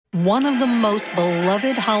One of the most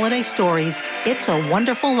beloved holiday stories, It's a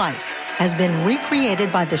Wonderful Life, has been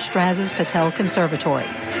recreated by the Straz's Patel Conservatory.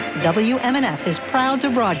 WMNF is proud to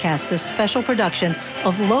broadcast this special production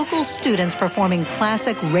of local students performing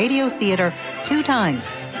classic radio theater 2 times,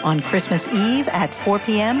 on Christmas Eve at 4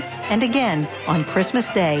 p.m. and again on Christmas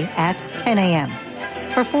Day at 10 a.m.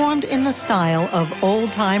 Performed in the style of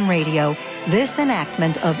old-time radio, this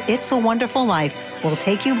enactment of It's a Wonderful Life will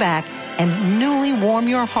take you back and newly warm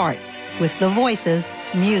your heart with the voices,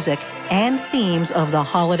 music, and themes of the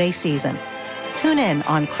holiday season. Tune in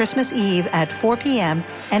on Christmas Eve at 4 p.m.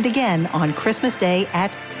 and again on Christmas Day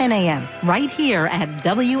at 10 a.m. right here at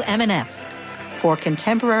WMNF for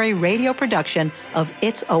contemporary radio production of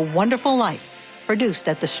It's a Wonderful Life, produced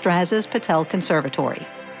at the Straz's Patel Conservatory.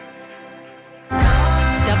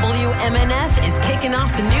 WMNF is kicking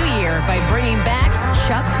off the new year by bringing back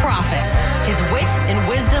Chuck Prophet. His wit and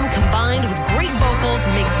wisdom combined with great vocals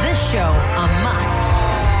makes this show a must.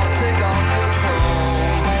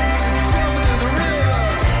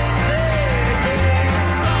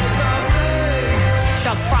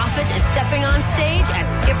 Chuck Prophet is stepping on stage at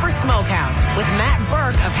Skipper Smokehouse with Matt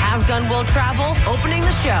Burke of Have Gun Will Travel opening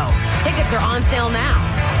the show. Tickets are on sale now.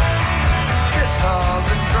 Guitars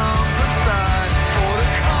and drums inside for the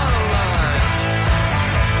color line.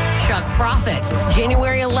 Chuck Prophet,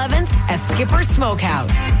 January 11th at Skipper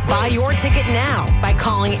Smokehouse. Buy your ticket now by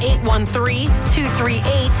calling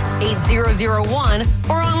 813-238-8001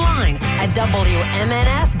 or online at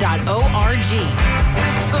WMNF.org.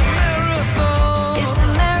 It's a marathon. It's a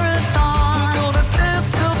marathon. We're gonna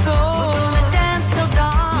dance till dawn. We're gonna dance till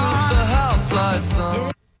dawn. With the house lights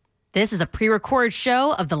on. This is a pre-recorded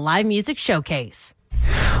show of the Live Music Showcase.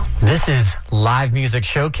 This is Live Music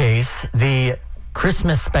Showcase, the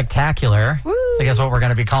Christmas Spectacular. Woo. I guess what we're going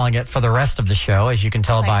to be calling it for the rest of the show, as you can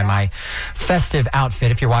tell by my festive outfit.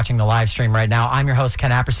 If you're watching the live stream right now, I'm your host, Ken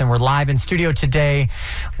Apperson. We're live in studio today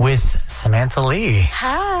with Samantha Lee.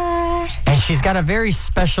 Hi. And she's got a very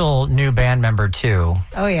special new band member, too.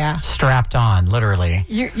 Oh, yeah. Strapped on, literally.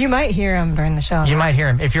 You might hear him during the show. You might hear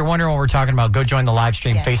him. If you're wondering what we're talking about, go join the live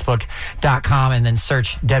stream, Yes. facebook.com, and then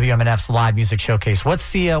search WMNF's Live Music Showcase. What's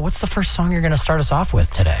the first song you're going to start us off with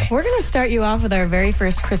today? We're going to start you off with our very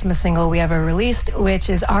first Christmas single we ever released, which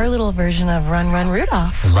is our little version of Run, Run,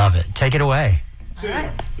 Rudolph. Love it. Take it away. 2,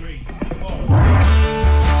 3, 4. Run, run,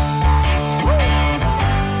 Rudolph,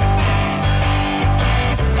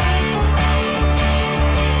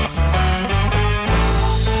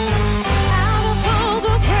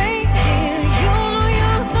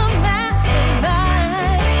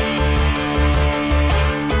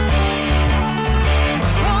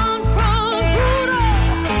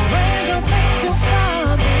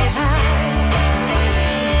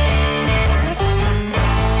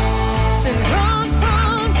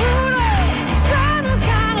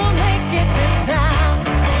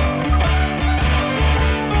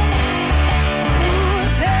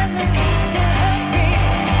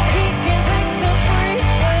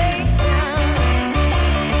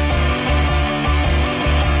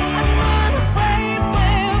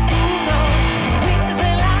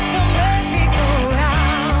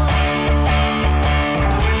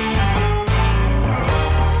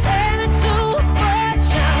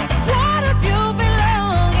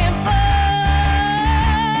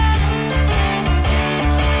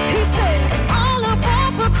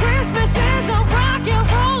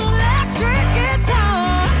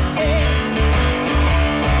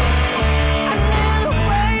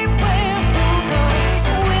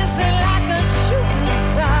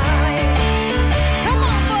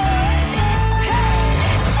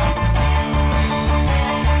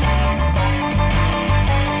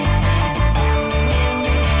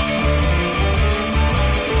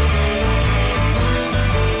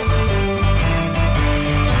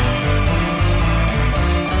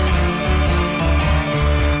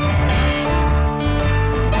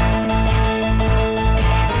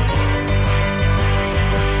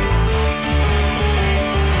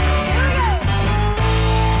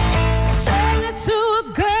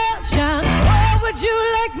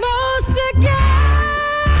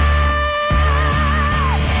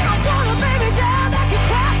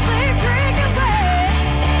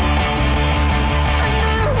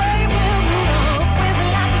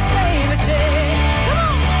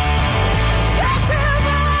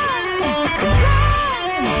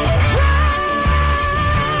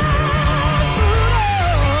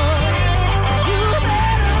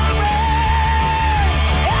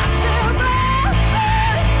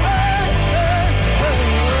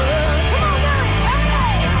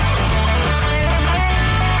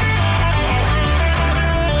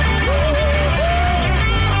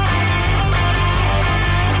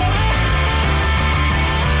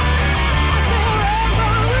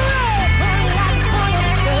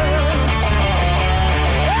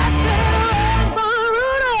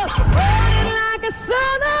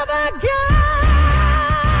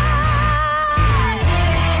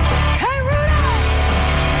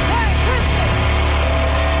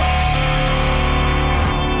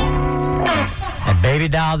 baby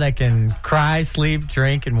doll that can cry, sleep,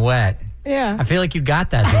 drink, and wet. Yeah. I feel like you got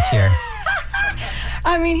that this year.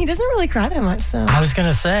 I mean, he doesn't really cry that much, so. I was going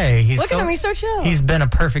to say. Look at him, he's so chill. He's been a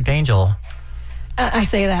perfect angel. I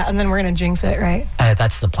say that, and then we're going to jinx it, right?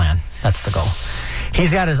 That's the plan. That's the goal.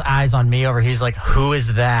 He's got his eyes on me over here. He's like, who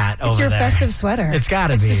is that over there? It's your festive sweater. It's got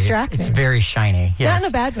to be. It's distracting. It's very shiny. Yes. Not in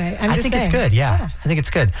a bad way. I think it's good, yeah. I think it's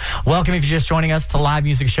good. Welcome if you're just joining us to Live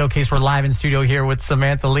Music Showcase. We're live in studio here with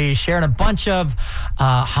Samantha Lee, sharing a bunch of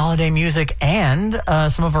holiday music and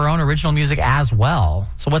some of our own original music as well.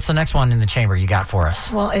 So what's the next one in the chamber you got for us?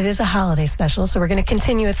 Well, it is a holiday special, so we're going to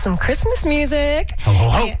continue with some Christmas music. Ho, ho,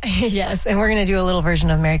 ho. Yes, and we're going to do a little version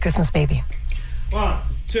of Merry Christmas, Baby. 1,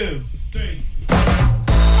 2, 3.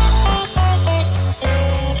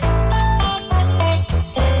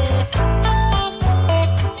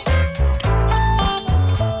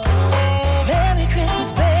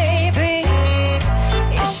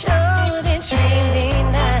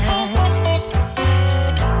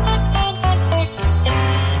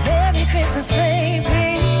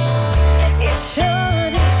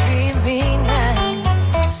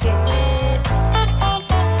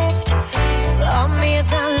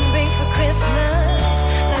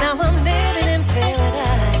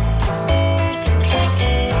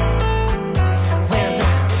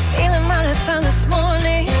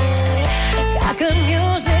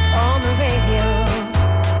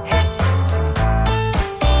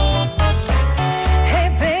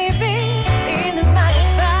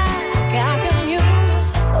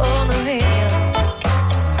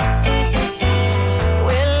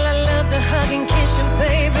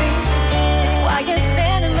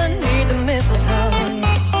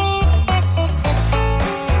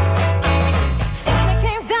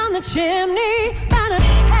 Chimney, about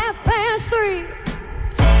 3:30.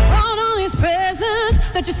 Brought all these presents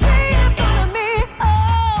that you see in front of me.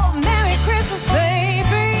 Oh, Merry Christmas,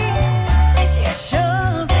 baby. You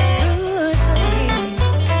sure been good to me.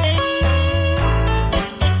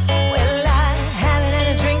 Well, I haven't had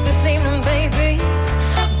a drink this evening, baby,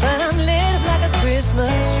 but I'm lit up like a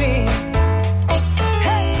Christmas tree.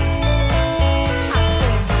 Hey, I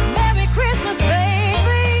say, Merry Christmas,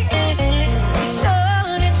 baby. You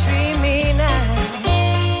sure did treat me nice.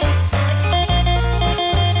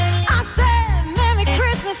 I said, Merry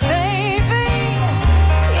Christmas, baby.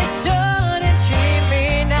 You sure did treat me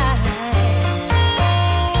nice.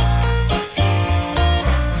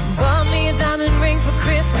 Bought me a diamond ring for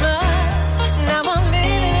Christmas. Now I'm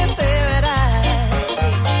living in paradise.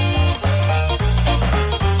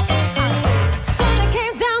 I said, Santa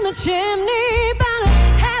came down the chimney about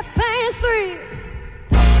 3:30.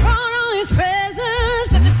 Brought all these presents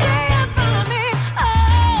that you say in front of me.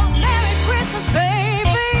 Oh, Merry Christmas,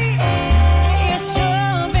 baby. You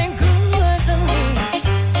sure been good to me.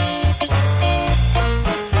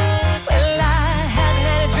 Well, I haven't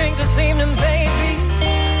had a drink this evening, baby,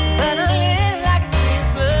 but I live like a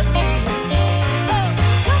Christmas tree. Oh,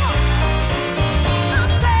 come on. I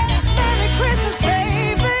said, Merry Christmas,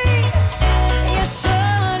 baby. You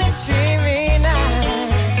sure did treat me nice.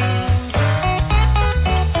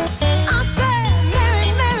 I said,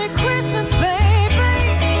 Merry Christmas, baby.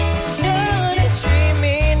 Sure did treat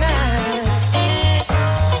me nice.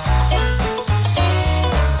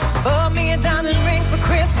 Bought me a diamond ring for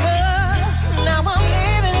Christmas. Now I'm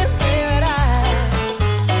living in paradise.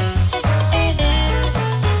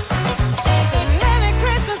 So Merry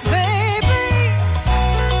Christmas, baby.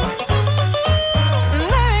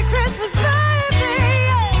 Merry Christmas, baby.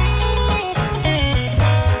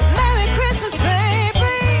 Merry Christmas,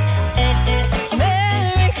 baby.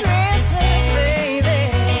 Merry Christmas, baby.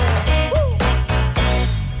 Woo.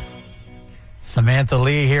 Samantha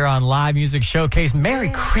Lee here on Live Music Showcase. Merry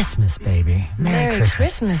Christmas, baby. Merry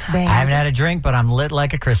Christmas, baby. I haven't had a drink, but I'm lit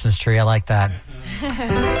like a Christmas tree. I like that.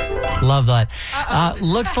 Love that.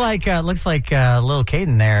 Looks like little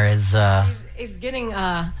Caden there is. He's getting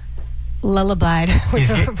lullabied.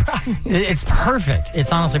 It's perfect.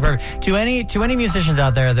 It's honestly perfect. To any musicians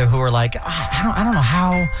out there who are like, I don't know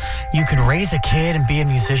how you could raise a kid and be a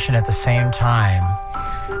musician at the same time.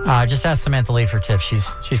 Just ask Samantha Lee for tips.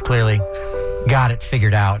 She's clearly got it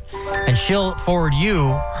figured out, and she'll forward you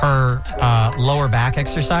her lower back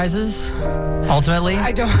exercises. Ultimately,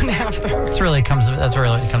 I don't have those. that's where it comes.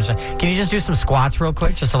 Can you just do some squats real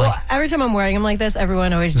quick, just to like? Well, every time I'm wearing them like this,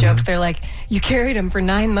 everyone always jokes. They're like, you carried him for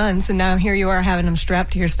 9 months, and now here you are having him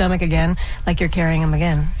strapped to your stomach again, like you're carrying him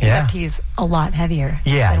again. Except he's a lot heavier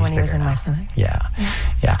than when he was in my stomach. Yeah.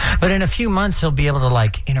 But in a few months, he'll be able to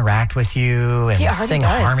like interact with you and He already sing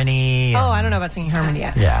does. harmony. Oh, I don't know about singing harmony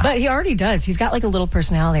yet. Yeah. But he already does. He's got like a little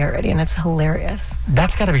personality already, and it's hilarious.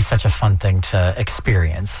 That's got to be such a fun thing to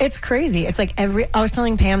experience. It's crazy. It's like I was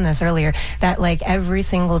telling Pam this earlier, that like every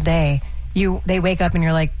single day, they wake up and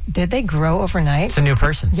you're like, did they grow overnight? It's a new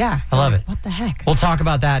person. Yeah. I love it. What the heck? We'll talk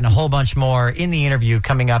about that and a whole bunch more in the interview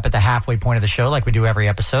coming up at the halfway point of the show like we do every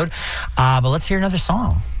episode. But let's hear another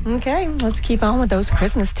song. Okay, let's keep on with those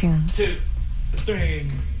Christmas tunes. 2,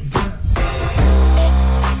 3.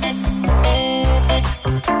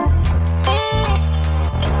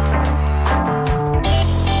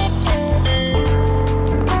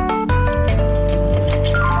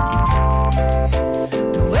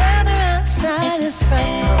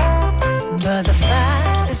 But the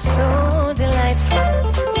fight is so delightful.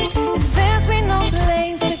 And since we no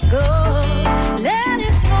place to go, let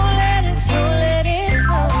it snow, let it snow, let it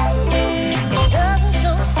snow. It doesn't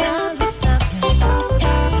show signs of stopping,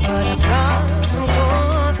 but I brought some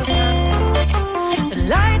corn for popping. The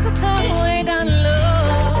lights are turned way down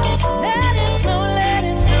low. Let it snow, let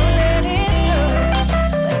it snow, let it snow.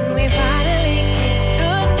 When we finally kiss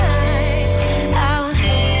goodnight, I'll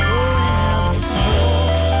hang out the snow.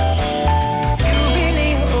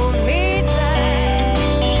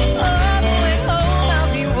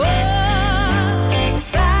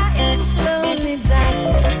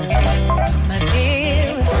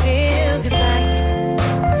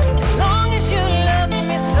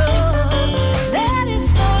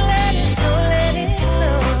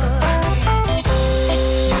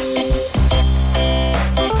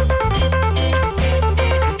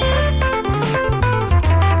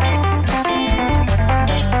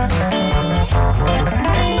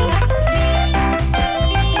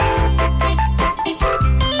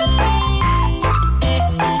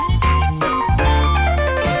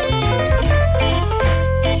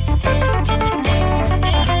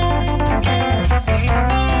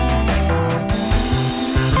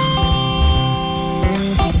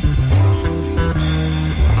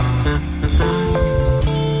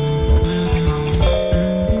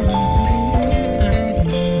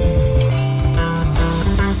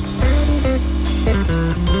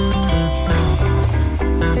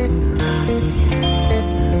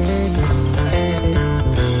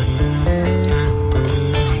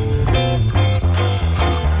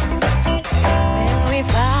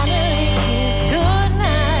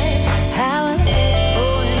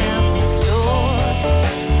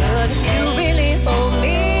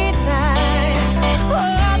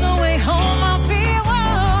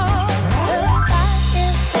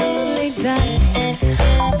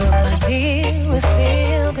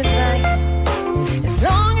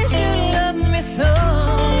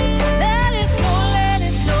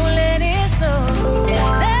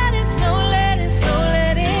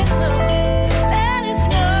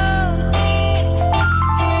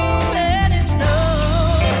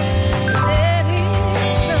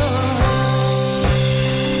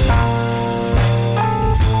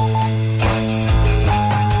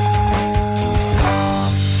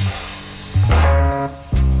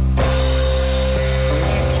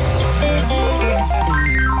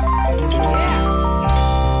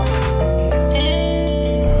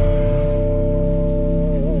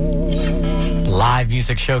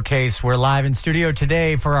 Music Showcase. We're live in studio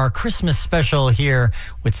today for our Christmas special here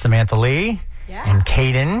with Samantha Lee and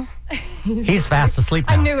Caden. He's fast asleep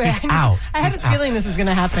now. I knew it. He's out. I had a feeling this was going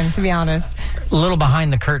to happen, to be honest. A little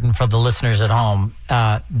behind the curtain for the listeners at home.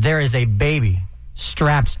 There is a baby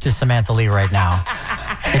strapped to Samantha Lee right now.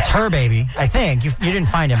 It's her baby, I think. You didn't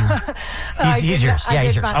find him. He's yours. Yeah,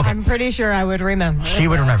 he's yours. Okay. I'm pretty sure I would remember. She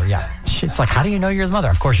would remember, yeah. It's like, how do you know you're the mother?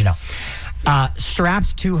 Of course you know.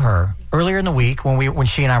 Strapped to her earlier in the week when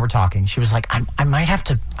she and I were talking, she was like, I might have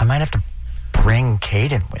to bring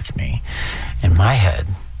Caden with me. In my head,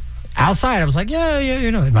 outside I was like, yeah,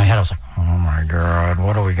 you know. In my head I was like, oh my God,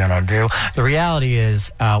 what are we gonna do? The reality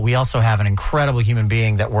is we also have an incredible human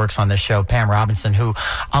being that works on this show, Pam Robinson, who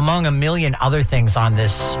among a million other things on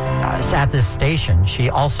this at this station, she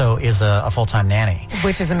also is a full-time nanny,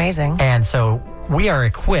 which is amazing. And so we are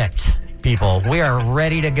equipped, people. We are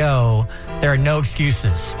ready to go. There are no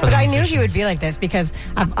excuses for the musicians. But I knew he would be like this because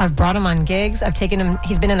I've brought him on gigs. I've taken him.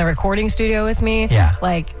 He's been in the recording studio with me. Yeah.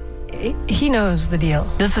 Like, he knows the deal.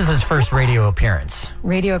 This is his first radio appearance.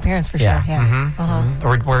 Radio appearance for sure. Yeah. Mm-hmm.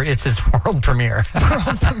 Uh-huh. Or it's his world premiere.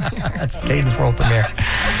 World premiere. That's Caden's world premiere.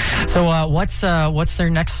 So what's their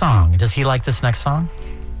next song? Does he like this next song?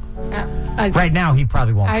 Right now, he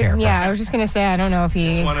probably won't care. Yeah, I was just going to say, I don't know if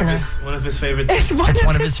he's one of his favorite things. It's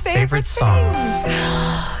one of his favorite songs.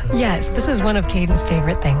 Yes, this is one of Caden's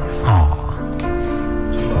favorite things. Aww.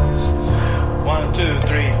 1, 2, 3, 2, 2,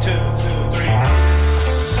 3.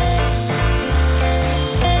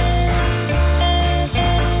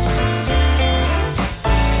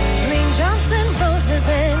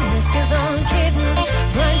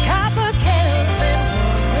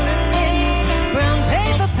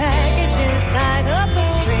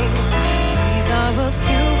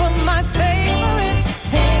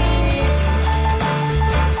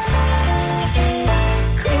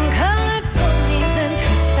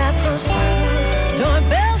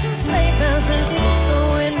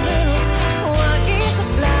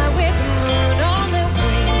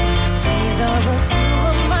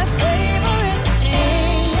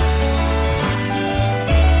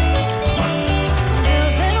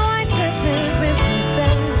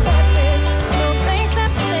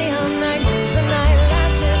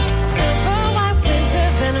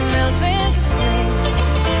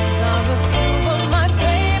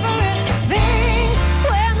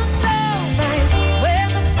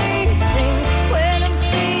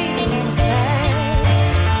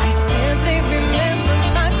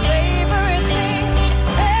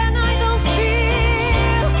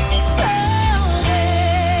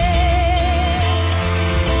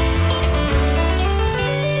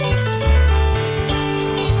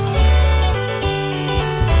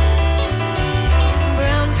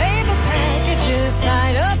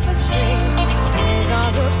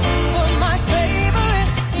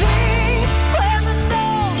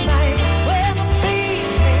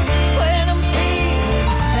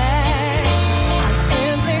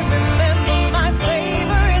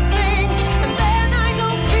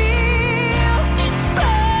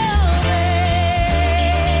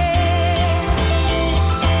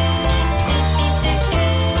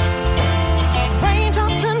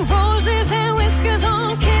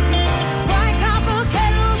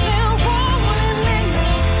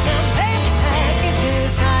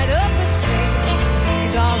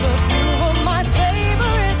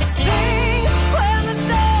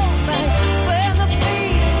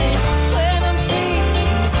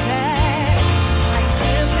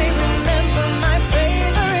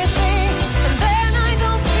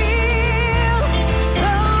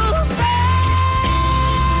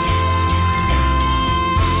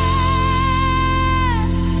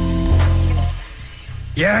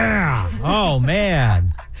 Yeah. Oh,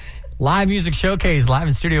 man. Live music showcase, live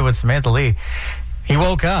in studio with Samantha Lee. He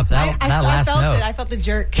woke up. That last felt note. it. I felt the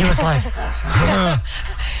jerk. He was like, why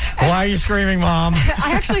are you screaming, Mom?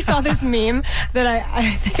 I actually saw this meme that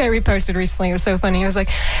I think I reposted recently. It was so funny. It was like,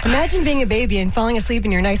 imagine being a baby and falling asleep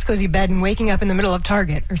in your nice, cozy bed and waking up in the middle of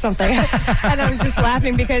Target or something. And I'm just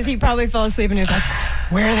laughing because he probably fell asleep and he was like,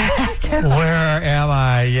 where the heck am I? Where am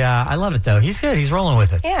I? Yeah, I love it, though. He's good. He's rolling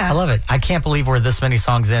with it. Yeah. I love it. I can't believe we're this many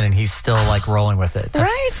songs in and he's still, like, rolling with it.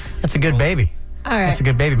 Right? That's a good baby. All right. That's a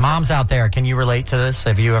good baby. Moms out there, can you relate to this?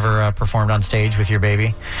 Have you ever performed on stage with your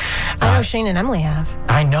baby? I know Shane and Emily have.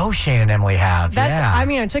 I know Shane and Emily have. Yeah. I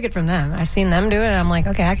mean, I took it from them. I seen them do it, and I'm like,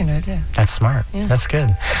 okay, I can do it too. That's smart. Yeah. That's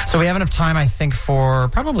good. So we have enough time, I think, for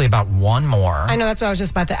probably about one more. I know, that's what I was just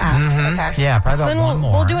about to ask. Mm-hmm. Okay. Yeah, probably about one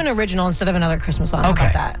more. We'll do an original instead of another Christmas song. Okay. How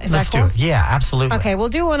about that? Is Let's that cool? do it. Yeah, absolutely. Okay, we'll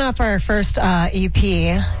do one off our first EP,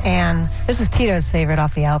 and this is Tito's favorite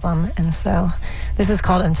off the album, and so this is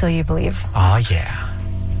called Until You Believe. Oh, yeah.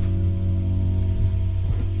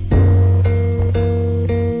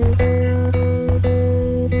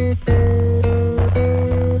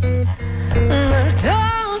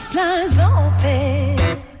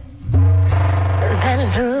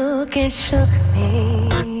 It shook me.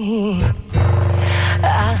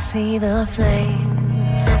 I see the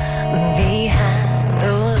flames behind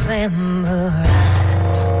those amber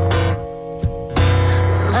eyes.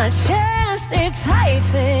 My chest, it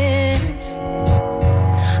tightens.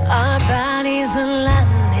 Our bodies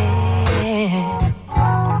aligning.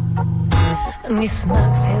 We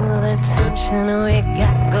smoke through the tension we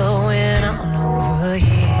got going on over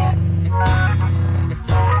here.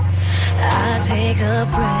 I take a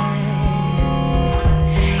breath.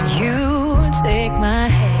 You take my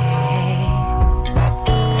hand.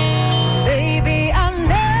 Baby, I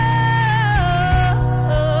know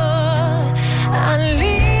I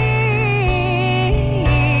leave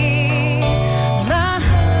my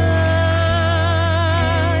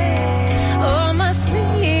heart on my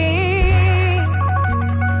sleeve.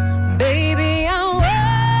 Baby, I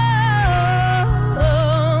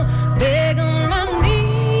won't beg on my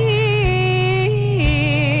knees.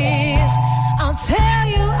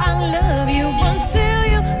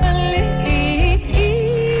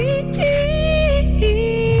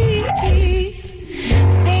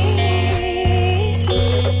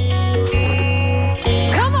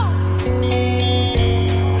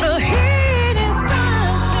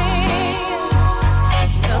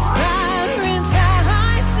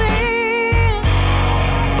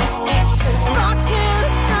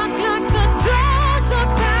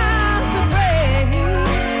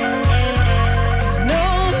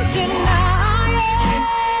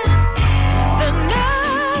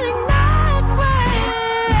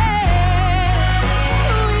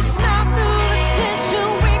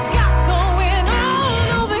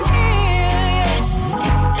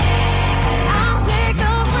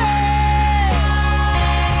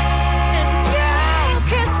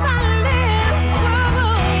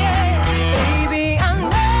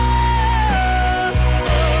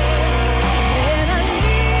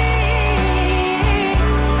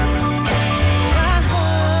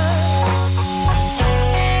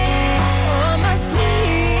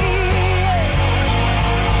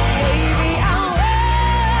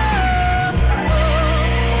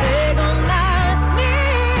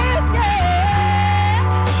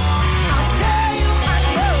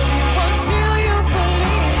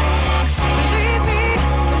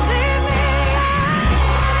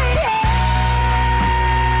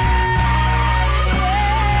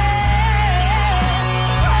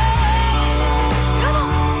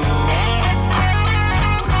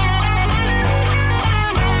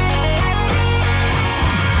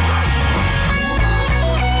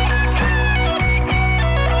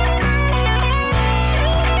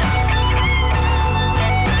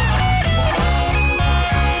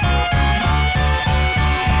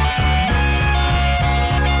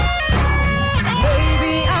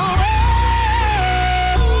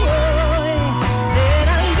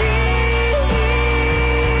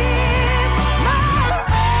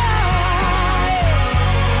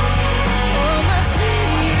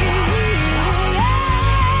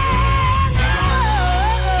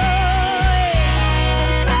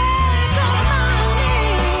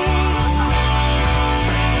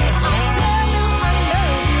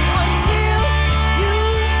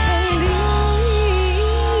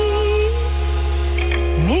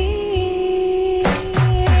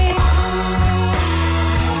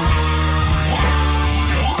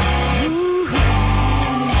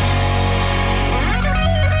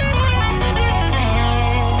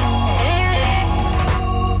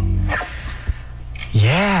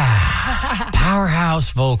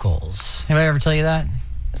 house vocals. Anybody ever tell you that?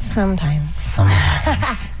 Sometimes.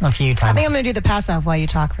 Sometimes. A few times. I think I'm going to do the pass off while you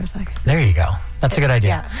talk for a second. There you go. That's a good idea.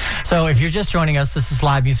 Yeah. So if you're just joining us, this is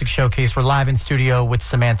Live Music Showcase. We're live in studio with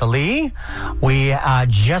Samantha Lee. We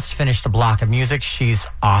just finished a block of music. She's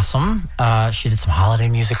awesome. She did some holiday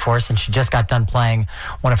music for us, and she just got done playing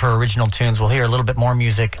one of her original tunes. We'll hear a little bit more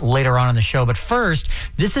music later on in the show. But first,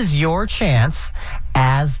 this is your chance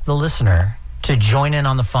as the listener to join in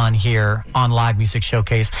on the fun here on Live Music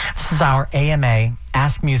Showcase. This is our AMA,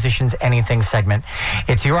 Ask Musicians Anything segment.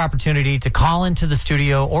 It's your opportunity to call into the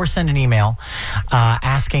studio or send an email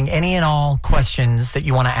asking any and all questions that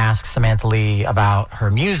you want to ask Samantha Lee about her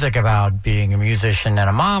music, about being a musician and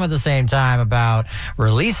a mom at the same time, about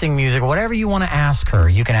releasing music, whatever you want to ask her,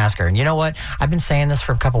 you can ask her. And you know what? I've been saying this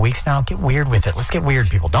for a couple weeks now. Get weird with it. Let's get weird,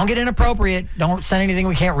 people. Don't get inappropriate. Don't send anything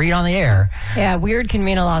we can't read on the air. Yeah, weird can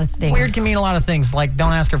mean a lot of things. Weird can mean a lot of things. Like,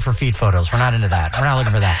 don't ask her for feed photos. We're not into that. We're not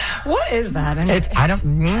looking for that. What is that?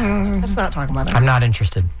 Let's not talk about it. I'm not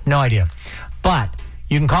interested. No idea. But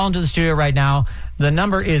you can call into the studio right now. The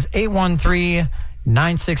number is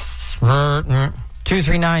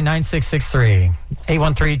 813-239-9663.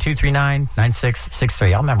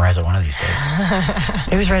 813-239-9663. I'll memorize it one of these days.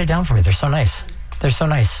 They always write it down for me. They're so nice. They're so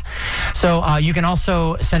nice. So you can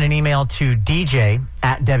also send an email to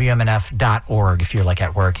dj@wmnf.org if you're like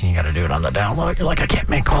at work and you got to do it on the download. You're like, I can't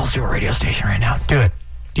make calls to a radio station right now. Do it.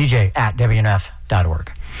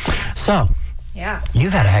 dj@wmnf.org. So, Yeah.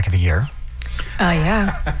 you've had a heck of a year.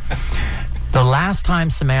 Yeah. The last time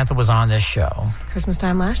Samantha was on this show, Christmas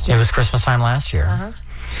time last year. it was Christmas time last year. Uh-huh.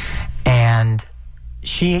 And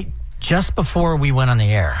she, just before we went on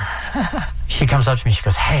the air, she comes up to me, she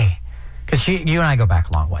goes, hey, because you and I go back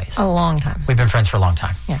a long ways. A long time. We've been friends for a long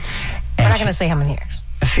time. Yeah. And We're not going to say how many years.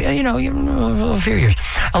 a few years.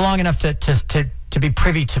 Long enough to be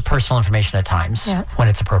privy to personal information at times when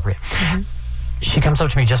it's appropriate. Mm-hmm. She comes up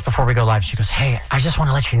to me just before we go live. She goes, hey, I just want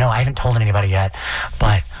to let you know, I haven't told anybody yet,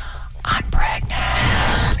 but I'm pregnant.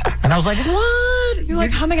 And I was like, what? You're like,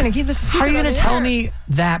 how am I going to keep this a secret? How are you going to tell me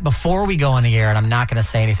that before we go on the air and I'm not going to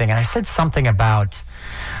say anything? And I said something about,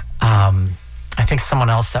 I think someone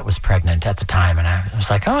else that was pregnant at the time. And I was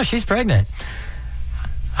like, oh, she's pregnant.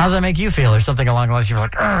 How does that make you feel? Or something along the lines. You were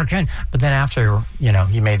like, oh, Ken. But then after,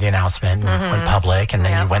 you made the announcement and went public, and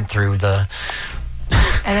then you went through the...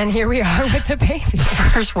 And then here we are with the baby. The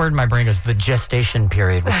first word in my brain was the gestation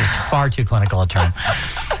period, which is far too clinical a term.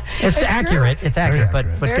 It's accurate. True. It's accurate, but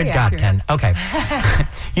Very good accurate. God, Ken. Okay.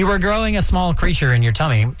 You were growing a small creature in your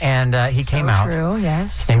tummy, and he came out. True,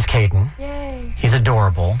 yes. His name's Caden. Yay. He's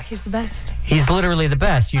adorable. He's the best. He's literally the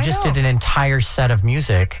best. You just did an entire set of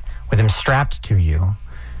music with him strapped to you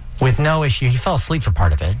with no issue. He fell asleep for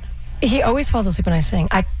part of it. He always falls asleep when I sing.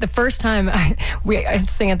 The first time I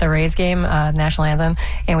sing at the Rays game, national anthem,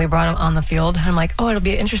 and we brought him on the field. I'm like, oh, it'll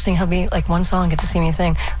be interesting. He'll be like one song, get to see me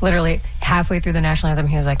sing. Literally halfway through the national anthem,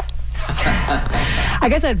 he was like, I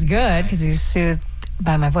guess that's good because he's soothed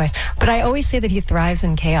by my voice. But I always say that he thrives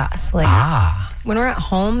in chaos. Like when we're at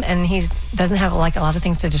home and he doesn't have like a lot of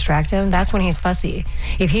things to distract him, that's when he's fussy.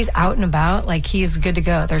 If he's out and about, like he's good to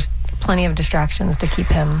go. There's plenty of distractions to keep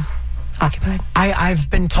him occupied. I've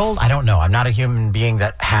been told, I don't know, I'm not a human being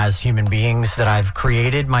that has human beings that I've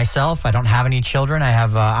created myself. I don't have any children.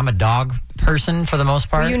 I'm a dog person for the most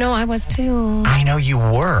part. Well, I was too. I know you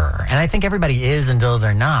were. And I think everybody is until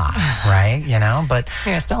they're not, right? But...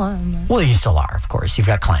 Yeah, I still am. Well, you still are, of course. You've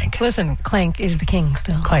got Clank. Listen, Clank is the king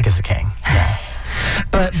still. Clank is the king, yeah.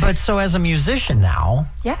 But so as a musician now...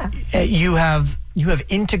 Yeah. You have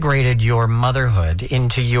integrated your motherhood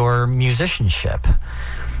into your musicianship.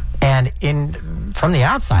 And from the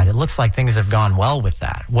outside, it looks like things have gone well with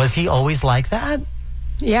that. Was he always like that?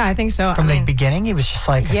 Yeah, I think so. From the beginning, he was just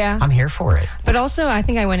like, I'm here for it. But also, I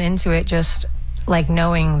think I went into it just like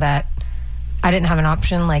knowing that I didn't have an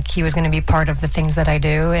option. Like he was going to be part of the things that I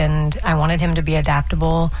do, and I wanted him to be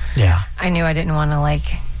adaptable. Yeah. I knew I didn't want to like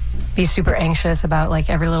be super anxious about like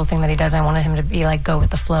every little thing that he does. I wanted him to be like go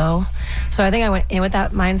with the flow. So I think I went in with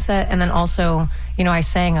that mindset, and then also, I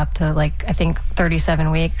sang up to like I think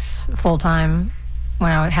 37 weeks full time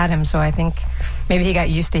when I had him. So I think maybe he got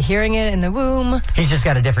used to hearing it in the womb. He's just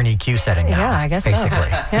got a different EQ setting now. Yeah, I guess basically.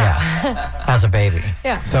 So. Yeah. As a baby.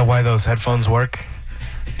 Yeah. Is that why those headphones work?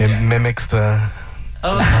 It mimics the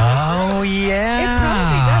Oh, yeah. It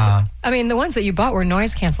probably does. I mean, the ones that you bought were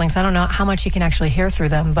noise canceling, so I don't know how much you can actually hear through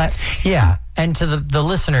them. But yeah, and to the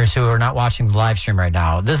listeners who are not watching the live stream right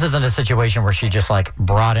now, this isn't a situation where she just like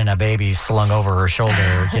brought in a baby slung over her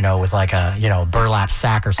shoulder, with like a burlap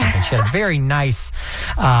sack or something. She had a very nice,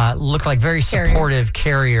 looked like very supportive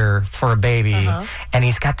carrier for a baby, and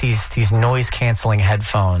he's got these noise canceling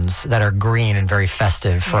headphones that are green and very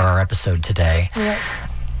festive for our episode today. yes,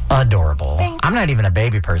 Adorable. Thanks. I'm not even a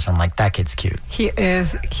baby person. I'm like, that kid's cute. he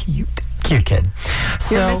is cute. Cute kid.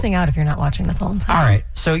 You're missing out if you're not watching. That's all I'm saying. All right.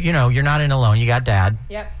 So, you're not in alone. You got Dad.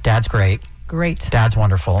 Yep. Dad's great. Great. Dad's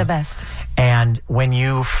wonderful. The best. And when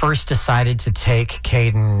you first decided to take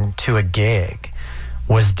Caden to a gig,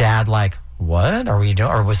 was Dad like, what are we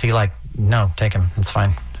doing? Or was he like, no, take him. It's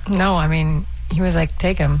fine. No, I mean, he was like,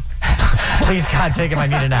 take him. Please, God, take him. I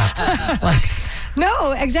need a nap. Like,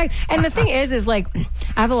 No, exactly. And the thing is like,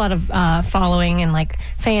 I have a lot of following and like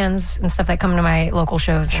fans and stuff that come to my local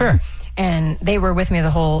shows. Sure. And they were with me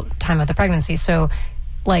the whole time of the pregnancy. So,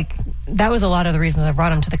 like, that was a lot of the reasons I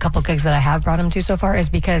brought him to the couple gigs that I have brought him to so far, is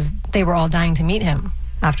because they were all dying to meet him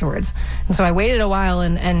afterwards. And so I waited a while.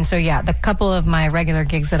 And so, yeah, the couple of my regular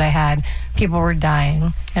gigs that I had, people were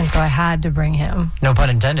dying. And so I had to bring him. no pun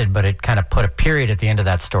intended, but it kind of put a period at the end of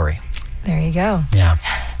that story. There you go. Yeah.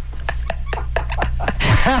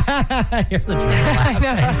 You're the dream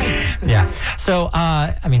laughing. Yeah. So,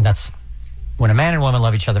 I mean, that's when a man and woman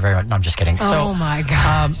love each other very much. No, I'm just kidding. So, Oh, my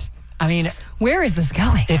gosh. I mean, Where is this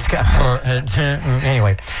going? it's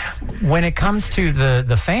anyway. When it comes to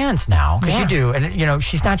the fans now, because you do, and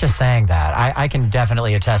she's not just saying that. I can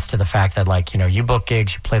definitely attest to the fact that, like, you book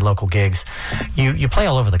gigs, you play local gigs, you play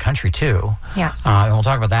all over the country too. Yeah. And we'll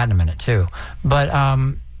talk about that in a minute too. But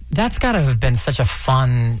that's got to have been such a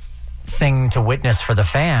fun thing to witness for the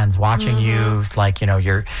fans, watching you, like,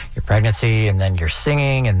 your pregnancy, and then you're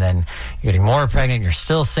singing, and then you're getting more pregnant, you're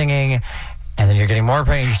still singing, and then you're getting more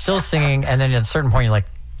pregnant, you're still singing, and then at a certain point you're like,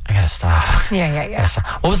 I gotta stop. Yeah. Gotta stop.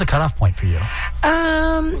 What was the cutoff point for you?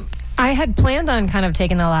 I had planned on kind of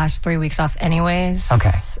taking the last 3 weeks off anyways. Okay.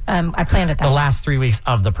 I planned it that The way. last 3 weeks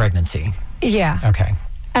of the pregnancy. Yeah. Okay.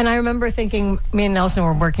 And I remember thinking, me and Nelson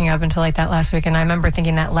were working up until like that last week, and I remember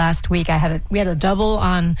thinking that last week we had a double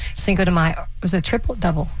on Cinco de Mayo. Was it triple?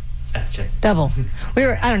 Double. Double. We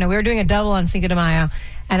were doing a double on Cinco de Mayo,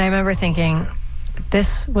 and I remember thinking,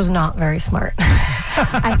 this was not very smart.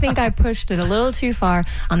 I think I pushed it a little too far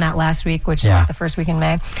on that last week, which is like the first week in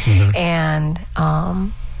May. And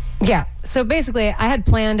yeah, so basically I had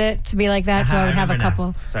planned it to be like that, so I would have a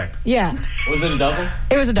couple. Sorry. Yeah, Was it a double?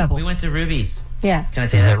 it was a double. We went to Ruby's. Yeah. Can I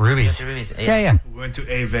say Is that? it Ruby's? We went to Ruby's. Yeah. We went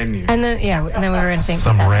to a venue. And then we were in St.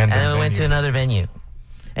 Some random And then we went to venue. another venue.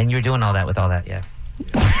 And you were doing all that with all that, yeah.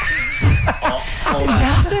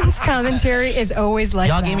 Nelson's commentary is always like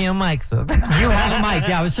Y'all that. gave me a mic, so. You have a mic.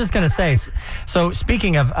 Yeah, I was just going to say. So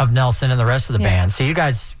speaking of Nelson and the rest of the band, so you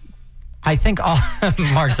guys, I think all,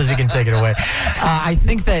 Mark says he can take it away. I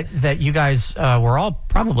think that you guys were all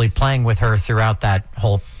probably playing with her throughout that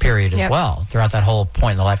whole period as well, throughout that whole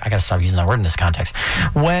point in the life. I got to stop using that word in this context.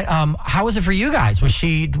 How was it for you guys? Was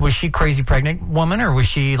she crazy pregnant woman, or was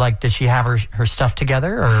she like, did she have her stuff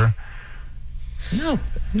together, or? No.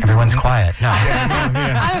 Everyone's quiet.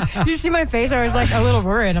 No. Did you see my face? I was like a little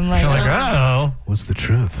worried. I'm like, You're like, oh. What's the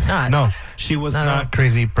truth? Nah, no, she was no, not no.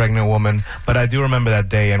 crazy pregnant woman, but I do remember that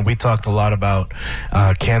day, and we talked a lot about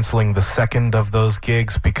canceling the second of those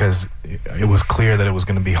gigs because it was clear that it was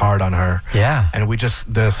going to be hard on her. Yeah. And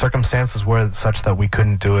the circumstances were such that we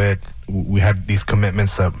couldn't do it. We had these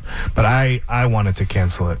commitments but I wanted to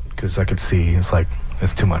cancel it because I could see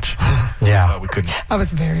it's too much. Yeah. But we couldn't. I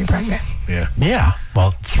was very pregnant. Yeah. Yeah. Well,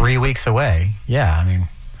 3 weeks away. Yeah. I mean,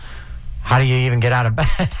 how do you even get out of bed?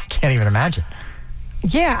 I can't even imagine.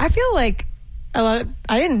 Yeah, I feel like I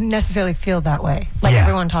didn't necessarily feel that way. Like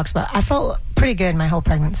everyone talks about. I felt pretty good my whole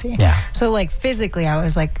pregnancy. Yeah. So like physically, I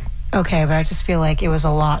was like okay, but I just feel like it was a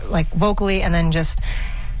lot, like vocally, and then just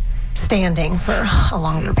standing for a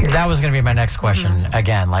longer period. That was going to be my next question.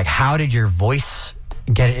 Again, like, how did your voice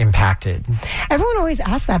get impacted? Everyone always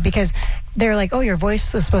asks that because they're like, oh, your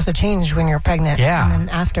voice is supposed to change when you're pregnant. Yeah. And then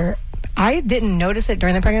after. I didn't notice it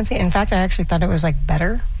during the pregnancy. In fact, I actually thought it was like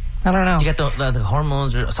better. I don't know. You got the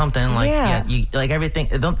hormones or something, like, you like everything.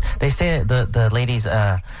 They say the ladies,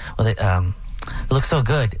 it looks so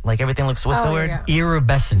good. Like everything looks, what's the word? Yeah.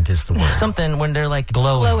 Iridescent is the word. Something when they're like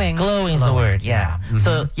Glowing. Glowing's the word, yeah. Yeah.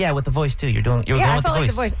 So, yeah, with the voice too. You were going I with felt the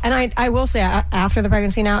like voice. the voice. And I will say, after the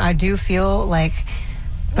pregnancy now, I do feel like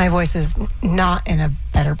my voice is not in a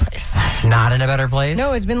better place. Not in a better place?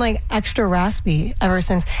 No, it's been like extra raspy ever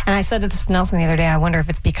since. And I said to this Nelson the other day, I wonder if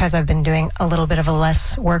it's because I've been doing a little bit of a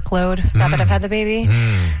less workload now that I've had the baby.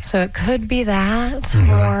 So it could be that, or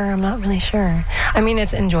I'm not really sure. I mean,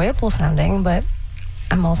 it's enjoyable sounding, but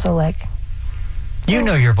I'm also like... You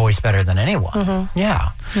know your voice better than anyone.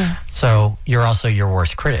 Yeah. So you're also your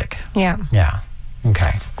worst critic. Yeah. Yeah.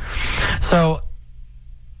 Okay. So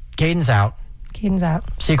Caden's out. Caden's out.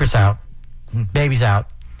 Secret's out. Baby's out.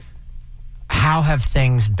 How have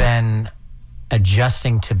things been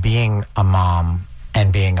adjusting to being a mom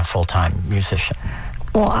and being a full-time musician?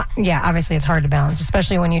 Well, yeah, obviously it's hard to balance,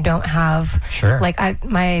 especially when you don't have... Sure. Like,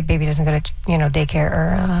 my baby doesn't go to, daycare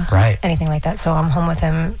or anything like that, so I'm home with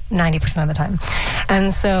him 90% of the time.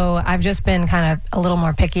 And so I've just been kind of a little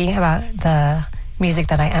more picky about the music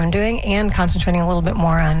that I am doing and concentrating a little bit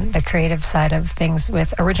more on the creative side of things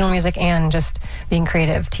with original music and just being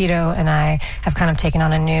creative. Tito and I have kind of taken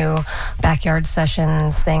on a new backyard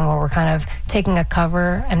sessions thing where we're kind of taking a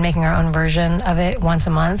cover and making our own version of it once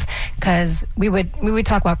a month, because we would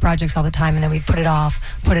talk about projects all the time and then we'd put it off,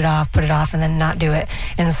 and then not do it.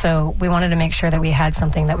 And so we wanted to make sure that we had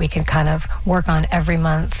something that we could kind of work on every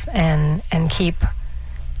month and keep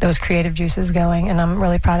those creative juices going, and I'm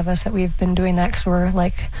really proud of us that we've been doing that, because we're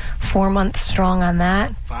like 4 months strong on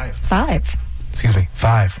that. 5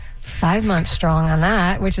 months strong on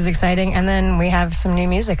that, which is exciting. And then we have some new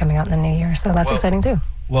music coming out in the new year, so that's exciting too.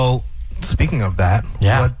 Well, speaking of that,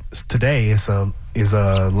 today is a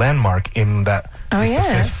landmark in that. Oh,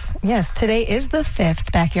 yes, today is the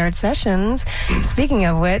 5th Backyard Sessions. Speaking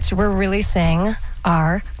of which, we're releasing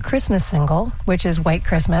our Christmas single, which is White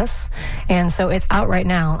Christmas. And so it's out right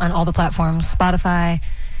now on all the platforms, Spotify,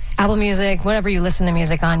 Apple Music, whatever you listen to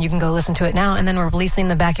music on, you can go listen to it now. And then we're releasing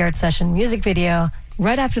the Backyard Session music video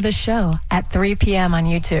right after the show at 3 p.m. on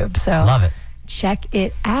YouTube. So love it. Check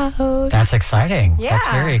it out. That's exciting. Yeah. That's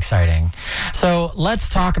very exciting. So let's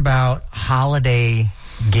talk about holiday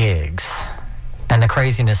gigs and the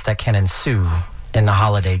craziness that can ensue in the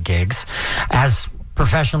holiday gigs. As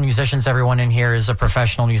professional musicians, everyone in here is a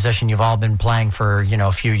professional musician. You've all been playing for,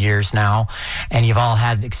 a few years now, and you've all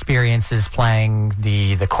had experiences playing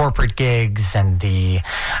the corporate gigs and the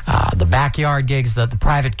backyard gigs, the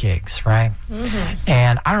private gigs, right?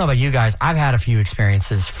 And I don't know about you guys, I've had a few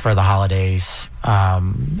experiences for the holidays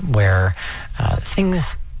where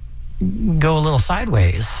things go a little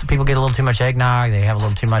sideways. People get a little too much eggnog. They have a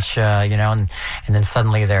little too much, and then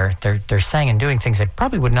suddenly they're saying and doing things they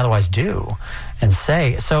probably wouldn't otherwise do and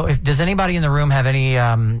say. So, does anybody in the room have any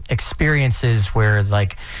experiences where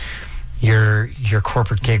like your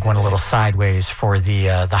corporate gig went a little sideways for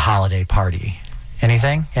the holiday party?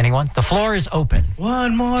 Anything? Anyone? The floor is open.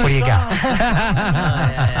 One more. What do you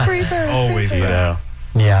got? Free bird. Always that.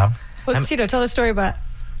 Yeah. Well, Tito, tell the story about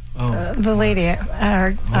the lady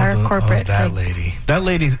at our corporate. That lady. That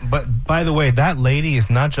lady's, but by the way, that lady is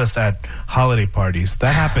not just at holiday parties.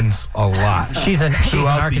 That happens a lot. She's an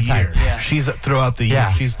archetype. Yeah. She's throughout the year.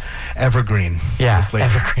 Yeah. She's evergreen. Yeah, this lady.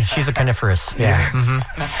 evergreen. She's a coniferous.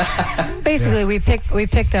 Yeah. Basically, we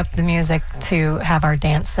picked up the music to have our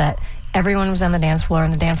dance set. Everyone was on the dance floor,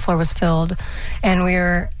 and the dance floor was filled, and we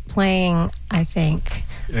were playing, I think,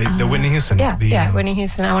 the Whitney Houston. Whitney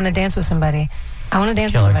Houston. I want to dance with somebody.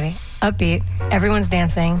 Upbeat. Everyone's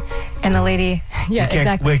dancing, and the lady. Yeah,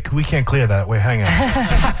 exactly. Wait, we can't clear that. Wait, hang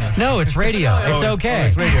on. No, it's radio. It's okay.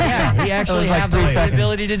 It's radio. Yeah, we actually have the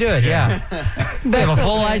ability to do it. Yeah. We have a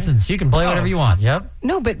full license. You can play whatever you want. Yep.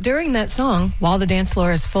 No, but during that song, while the dance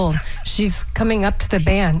floor is full, she's coming up to the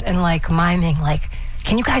band and like miming, like,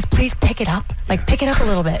 "Can you guys please pick it up? Like, pick it up a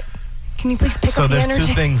little bit. Can you please pick up the energy?" So there's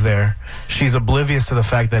two things there. She's oblivious to the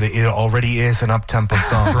fact that it already is an up-tempo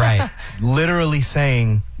song. Right. Literally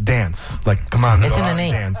saying dance. Like, come on. It's in the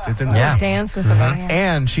name. Dance. It's in the name. Dance with somebody. Yeah.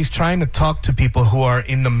 And she's trying to talk to people who are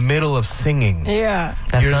in the middle of singing. Yeah.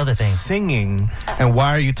 That's You're the other thing. Singing, and why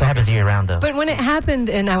are you That talking? happens year round, though. But when it happened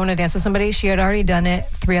in I Want to Dance with Somebody, she had already done it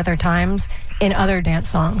 3 other times in other dance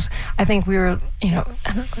songs. I think we were,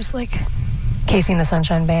 it was like Casey and the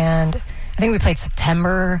Sunshine Band. I think we played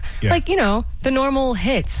September. Yeah. Like, the normal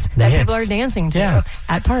hits that people are dancing to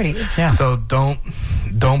at parties. Yeah. So don't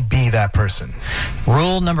be that person.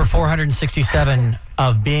 Rule number 467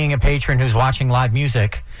 of being a patron who's watching live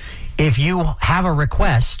music: if you have a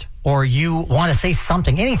request or you want to say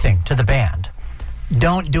something, anything to the band,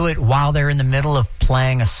 don't do it while they're in the middle of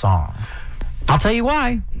playing a song. I'll tell you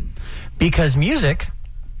why. Because music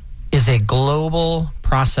is a global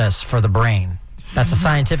process for the brain. That's a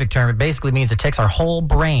scientific term. It basically means it takes our whole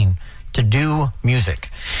brain to do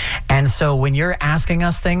music. And so when you're asking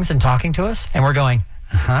us things and talking to us, and we're going,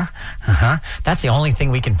 That's the only thing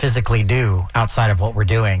we can physically do outside of what we're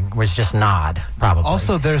doing, was just nod, probably.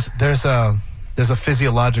 Also, there's a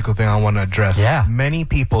physiological thing I want to address. Yeah. Many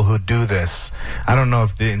people who do this, I don't know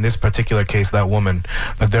if in this particular case that woman,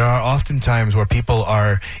 but there are often times where people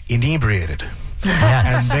are inebriated. Yes.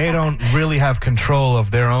 And they don't really have control of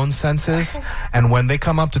their own senses. And when they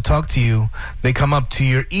come up to talk to you, they come up to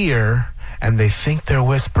your ear and they think they're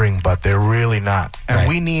whispering, but they're really not. And Right.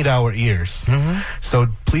 we need our ears. So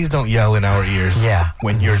please don't yell in our ears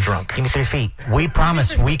when you're drunk. Give me 3 feet. We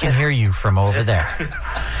promise we can hear you from over there.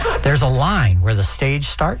 There's a line where the stage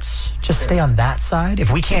starts. Just stay on that side.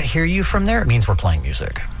 If we can't hear you from there, it means we're playing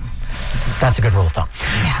music. That's a good rule of thumb.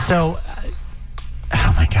 Yeah. So,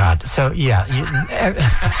 oh my God. So, yeah.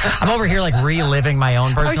 I'm over here like reliving my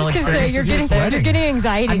own I was personal just going to say, experiences. you're getting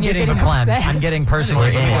anxiety I'm and you're getting getting verklempt. obsessed. I'm getting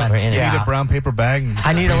personally We're in it. verklempt. We're in it. You Yeah. need a brown paper bag?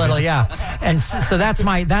 I need a little, yeah. And so that's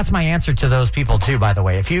my answer to those people too, by the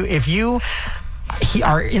way. If you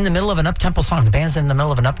are in the middle of an up-tempo song, if the band's in the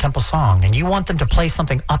middle of an up-tempo song, and you want them to play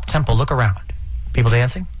something up-tempo, look around. People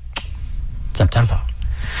dancing? It's up-tempo.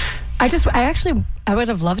 I would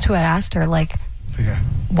have loved to have asked her, like, Yeah.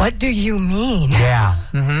 what do you mean? Yeah.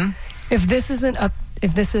 Mm-hmm. If this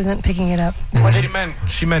isn't picking it up,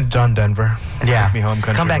 She meant John Denver. Yeah. Take Me Home,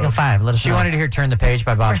 Country Come back in Road. 5. Let us She know. wanted to hear Turn the Page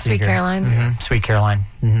by Bob or Sweet Seger. Caroline. Mhm. Sweet Caroline.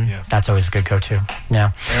 Mhm. Yeah. That's always a good go-to.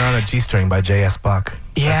 Yeah. They're on a G-string by J.S. Bach.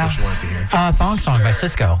 Yeah. That's what she wanted to hear. Thong Song by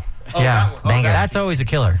Cisco. Yeah. Banger. That's always a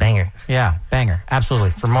killer. Banger. Yeah, banger.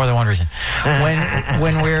 Absolutely. For more than one reason.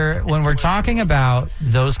 When we're talking about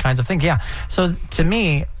those kinds of things, yeah. So to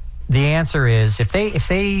me, the answer is if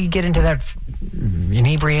they get into that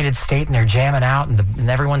inebriated state and they're jamming out and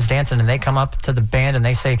everyone's dancing and they come up to the band and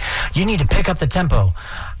they say, you need to pick up the tempo,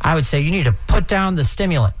 I would say you need to put down the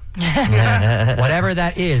stimulant. Whatever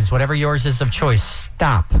that is, whatever yours is of choice,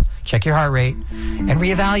 stop, check your heart rate, and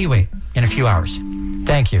reevaluate in a few hours.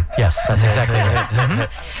 Thank you. Yes, that's exactly right.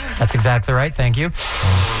 That's exactly right. Thank you.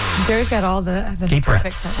 Jerry's got all the Deep perfect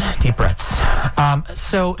breaths. sentence. Deep breaths.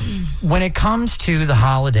 So when it comes to the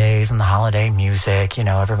holidays and the holiday music,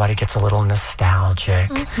 everybody gets a little nostalgic.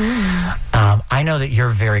 I know that you're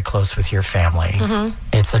very close with your family.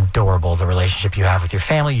 It's adorable, the relationship you have with your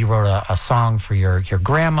family. You wrote a song for your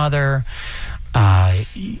grandmother.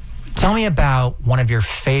 Tell me about one of your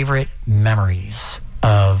favorite memories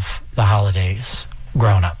of the holidays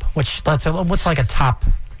growing up. What's like a top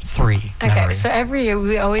 3 Okay, memory? so every year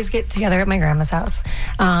we always get together at my grandma's house.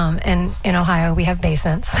 And in Ohio, we have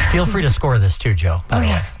basements. Feel free to score this too, Joe. by the way.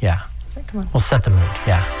 yes. Yeah. Come on. We'll set the mood.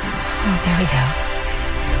 Yeah. Oh, there we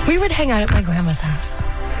go. We would hang out at my grandma's house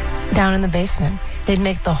down in the basement. They'd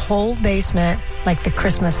make the whole basement like the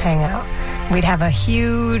Christmas hangout. We'd have a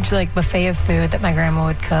huge buffet of food that my grandma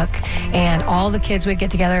would cook, and all the kids would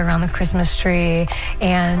get together around the Christmas tree,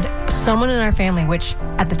 and someone in our family, which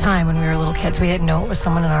at the time when we were little kids, we didn't know it was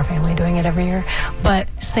someone in our family doing it every year, but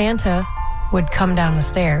Santa would come down the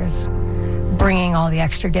stairs bringing all the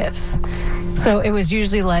extra gifts. So it was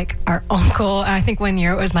usually our uncle, and I think one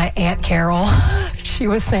year it was my Aunt Carol. She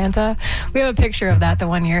was Santa. We have a picture of that the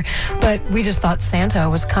one year. But we just thought Santa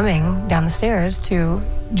was coming down the stairs to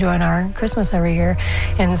join our Christmas every year.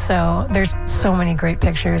 And so there's so many great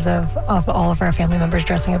pictures of all of our family members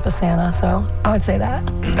dressing up as Santa. So I would say that.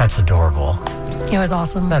 That's adorable. It was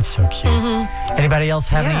awesome. That's so cute. Anybody else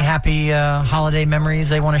have any Yeah. happy holiday memories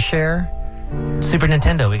they want to share? Super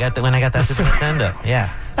Nintendo. When I got that Super Nintendo. Yeah.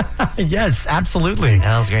 Yes, absolutely.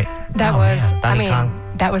 That was great. that Oh, was, man. Donkey Kong.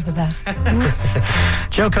 that was the best.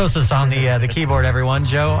 Joe Kosas on the keyboard, everyone.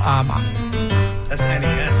 Joe, That's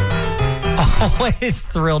NES. always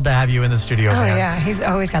thrilled to have you in the studio, Oh, man. yeah. He's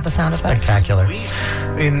always got the sound effects. Spectacular.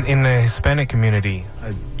 In the Hispanic community,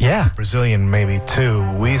 Yeah. Brazilian maybe too,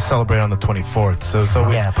 we celebrate on the 24th. So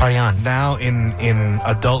Yeah, party on. now in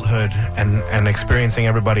adulthood and experiencing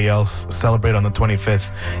everybody else celebrate on the 25th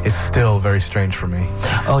is still very strange for me.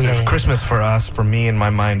 Oh, yeah. If yeah. Christmas for us, for me in my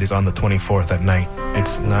mind, is on the 24th at night.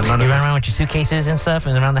 It's none You of run us. around with your suitcases and stuff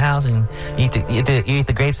and around the house and you eat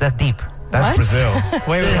the grapes. That's deep. That's What? Brazil.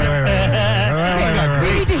 Wait.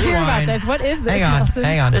 We need to hear about this. What is this, Nelson?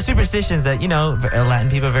 Hang on. There's superstitions that, Latin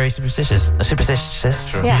people are very superstitious.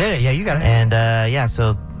 Superstitious. Yeah. You did it. Yeah, you got it. And,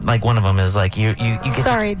 so, one of them is, you get...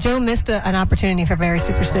 Sorry, Joe missed an opportunity for very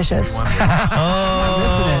superstitious.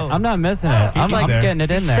 Oh. I'm not missing it. I'm like there. getting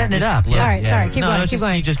it in He's there. setting it up. All right, sorry. Keep going. It's Keep just,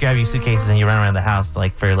 going. you just grab your suitcases and you run around the house, for,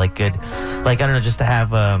 good... I don't know, just to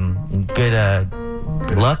have, good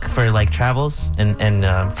luck for like travels and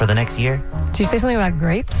for the next year. Did you say something about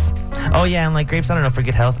grapes? Oh yeah, and like grapes, I don't know, for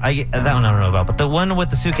good health. That one I don't know about, but the one with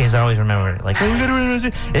the suitcase I always remember. Like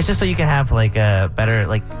it's just so you can have like better,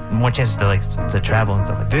 like more chances to travel and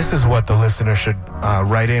stuff like that. This is what the listener should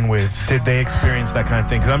write in with. Did they experience that kind of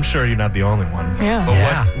thing? Because I'm sure you're not the only one.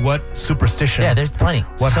 Yeah. But what superstitions? Yeah, there's plenty.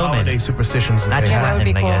 What so holiday many. superstitions? Not did just they have? that would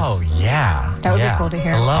be Latin, I cool. guess. Oh, yeah. That would be cool to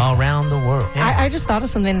hear. All around the world. I just thought of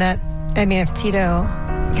something that, I mean, if Tito,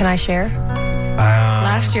 can I share?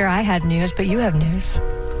 Last year I had news, but you have news.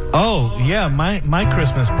 Oh yeah, my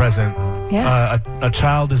Christmas present. Yeah. A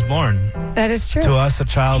child is born. That is true. To us, a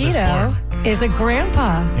child is born. Tito is a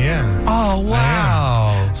grandpa. Yeah. Oh,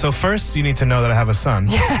 wow. So first, you need to know that I have a son.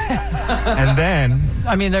 Yes. And then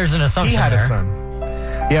I mean, there's an assumption he had there. a son.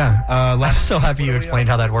 Yeah. I'm so happy you explained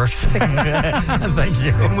how that works. Thank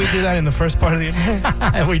you. Didn't we do that in the first part of the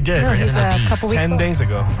interview? We did. No, he's a couple weeks 10 old. days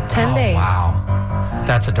ago. 10 days. Wow.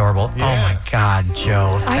 That's adorable. Yeah. Oh, my God,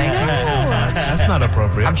 Joe. I Thank you. know. That's not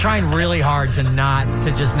appropriate. I'm trying really hard to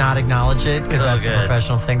just not acknowledge it because So that's good. a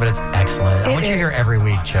professional thing, but it's excellent. I It want you here is. every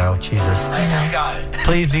week, Joe. Jesus. I know.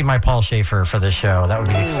 Please be my Paul Schaefer for this show. That would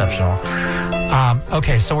be exceptional.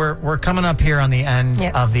 Okay, so we're coming up here on the end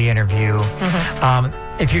Yes. of the interview.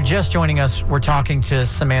 If you're just joining us, we're talking to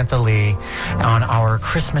Samantha Lee on our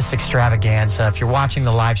Christmas extravaganza. If you're watching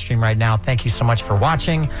the live stream right now, thank you so much for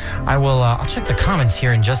watching. I'll check the comments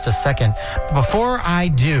here in just a second. But before I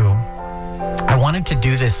do, I wanted to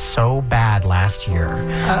do this so bad last year,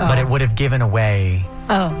 but it would have given away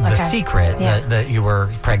the secret that you were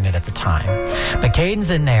pregnant at the time. But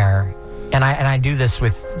Caden's in there, and I do this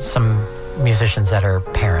with some musicians that are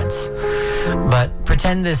parents. But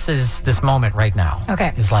pretend this moment right now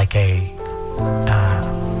is like a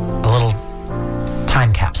little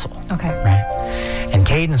time capsule. Okay. Right? And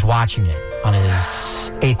Caden's watching it on his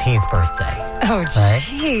 18th birthday. Oh, Right?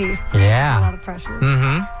 jeez. Yeah. A lot of pressure.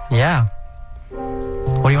 Mm-hmm. Yeah.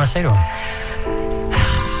 What do you want to say to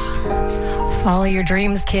him? Follow your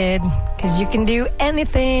dreams, kid, because you can do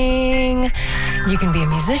anything. You can be a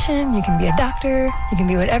musician, you can be a doctor, you can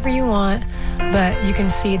be whatever you want, but you can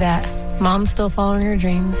see that mom's still following her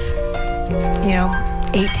dreams. You know,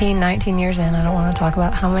 18, 19 years in. I don't want to talk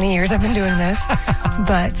about how many years I've been doing this,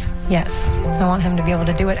 but yes, I want him to be able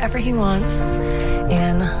to do whatever he wants.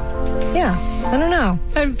 And yeah, I don't know.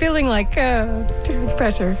 I'm feeling like too much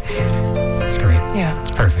pressure. It's great. Yeah.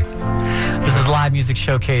 It's perfect. This is Live Music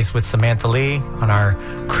Showcase with Samantha Lee on our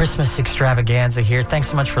Christmas extravaganza here. Thanks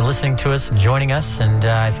so much for listening to us and joining us. And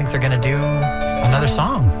I think they're going to do another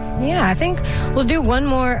song. Yeah, I think we'll do one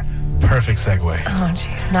more. Perfect segue. Oh,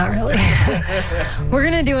 jeez, not really. We're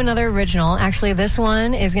going to do another original. Actually, this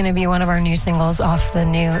one is going to be one of our new singles off the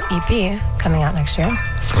new EP coming out next year.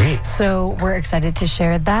 Sweet. So we're excited to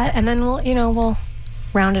share that. And then we'll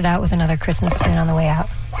round it out with another Christmas tune on the way out.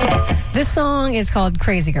 This song is called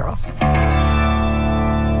Crazy Girl.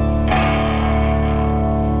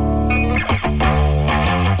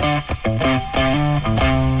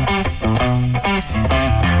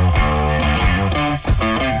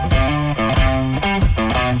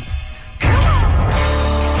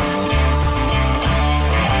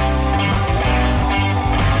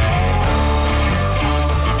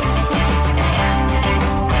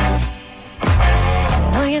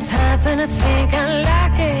 Know your type and I think I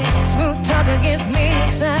like it. Smooth talker gets me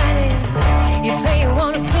excited.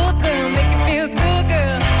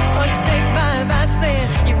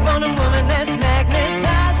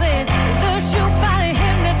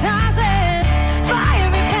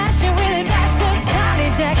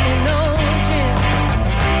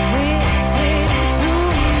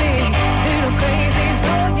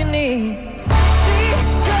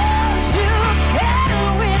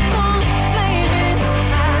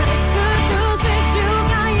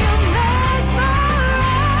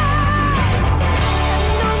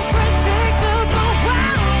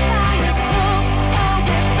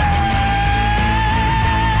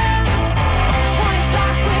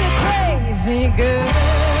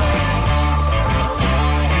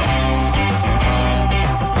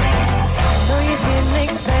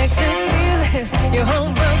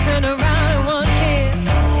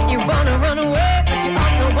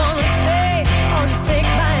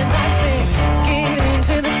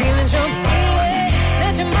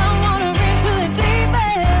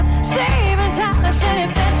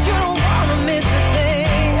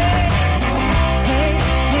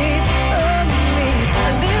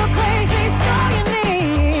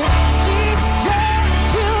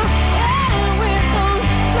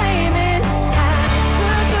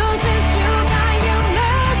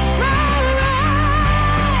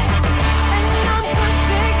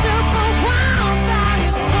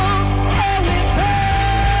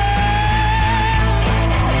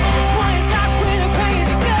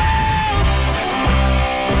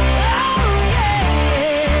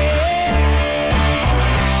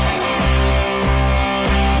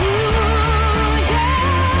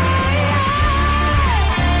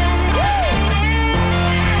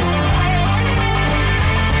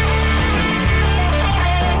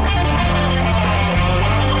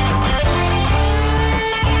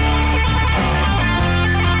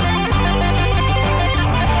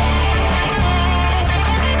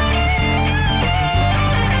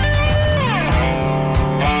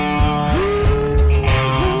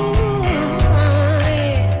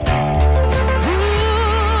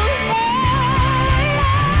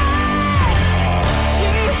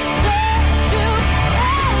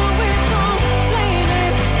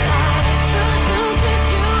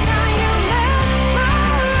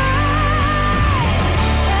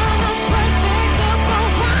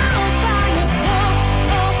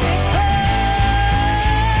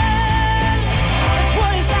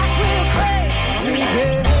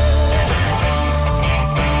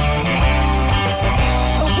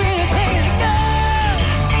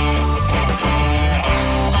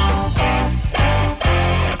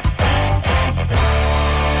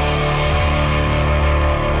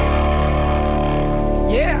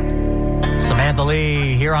 Samantha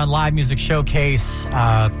Lee here on Live Music Showcase,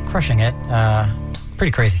 crushing it.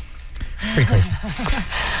 Pretty crazy.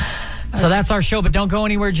 So that's our show, but don't go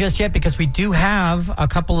anywhere just yet because we do have a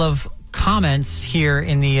couple of comments here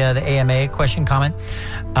in the AMA question comment.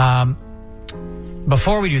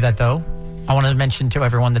 Before we do that, though, I want to mention to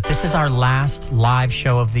everyone that this is our last live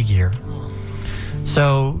show of the year.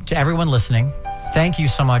 So to everyone listening, thank you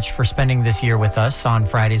so much for spending this year with us on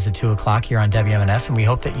Fridays at 2 o'clock here on WMNF, and we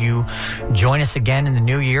hope that you join us again in the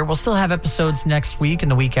new year. We'll still have episodes next week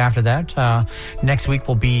and the week after that. Next week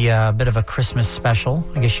will be a bit of a Christmas special,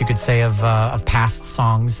 I guess you could say, of past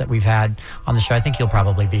songs that we've had on the show. I think you'll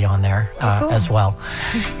probably be on there cool. as well.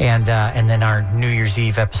 And then our New Year's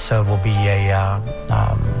Eve episode will be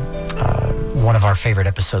one of our favorite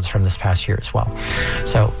episodes from this past year as well.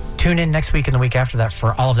 So tune in next week and the week after that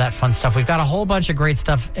for all of that fun stuff. We've got a whole bunch of great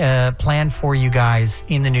stuff planned for you guys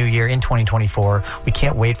in the new year, in 2024. We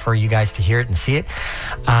can't wait for you guys to hear it and see it.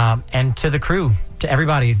 And to the crew, to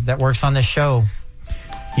everybody that works on this show,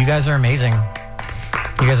 you guys are amazing.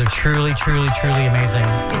 You guys are truly, truly, truly amazing.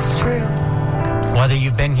 It's true. Whether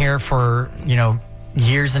you've been here for,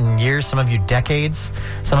 years and years, some of you decades,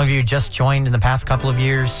 some of you just joined in the past couple of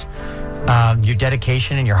years, your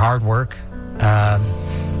dedication and your hard work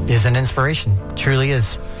is an inspiration. Truly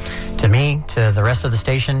is, to me, to the rest of the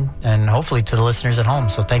station, and hopefully to the listeners at home.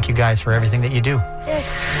 So thank you guys for everything that you do.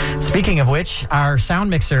 Yes. Speaking of which, our sound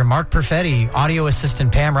mixer, Mark Perfetti, audio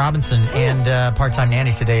assistant, Pam Robinson, and part-time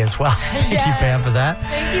nanny today as well. Thank you, Pam, for that.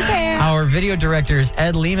 Thank you, Pam. Our video directors,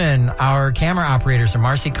 Ed Lehman. Our camera operators are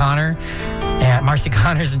Marcy Connors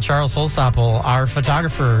and Charles Holsapple. Our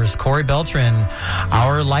photographers, Corey Beltran.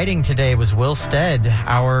 Our lighting today was Will Stead.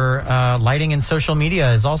 Our lighting and social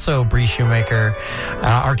media is also Bree Shoemaker.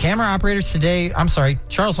 Our camera operators today,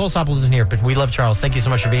 Charles Holsapple isn't here, but we love Charles. Thank you so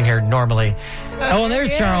much for being here normally. Oh, and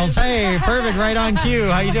there's Charles. Hey, perfect, right on cue.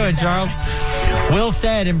 How you doing, Charles? Will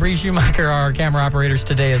Stead and Bree Shoemaker are our camera operators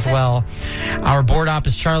today as well. Our board op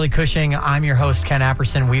is Charlie Cushing. I'm your host, Ken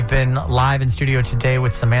Apperson. We've been live in studio today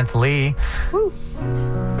with Samantha Lee. Woo.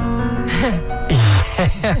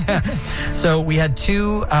 So we had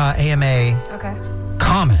two AMA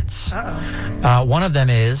comments. Uh-oh. One of them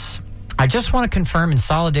is, I just want to confirm in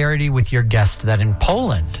solidarity with your guest that in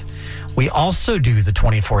Poland, we also do the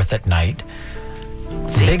 24th at night,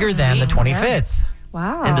 bigger than the 25th.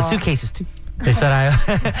 Wow. And the suitcases, too. They said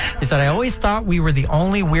I always thought we were the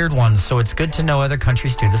only weird ones, so it's good to know other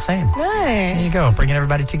countries do the same. Nice. There you go, bringing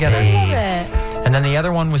everybody together. I love it. And then the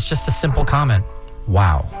other one was just a simple comment.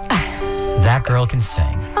 Wow, that girl can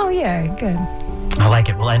sing. Oh, yeah, good. I like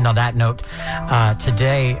it. We'll end on that note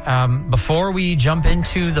today. Before we jump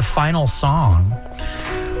into the final song,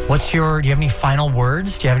 do you have any final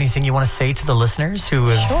words? Do you have anything you want to say to the listeners who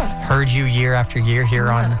have heard you year after year here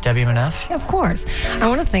on WMNF? Of course. I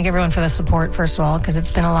want to thank everyone for the support, first of all, because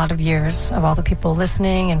it's been a lot of years of all the people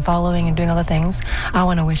listening and following and doing all the things. I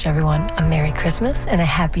want to wish everyone a Merry Christmas and a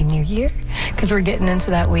Happy New Year, because we're getting into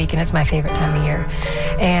that week, and it's my favorite time of year.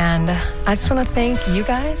 And I just want to thank you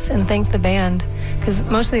guys and thank the band, because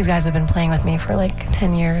most of these guys have been playing with me for like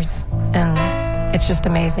 10 years, and it's just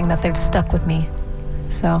amazing that they've stuck with me.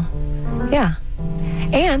 So, yeah.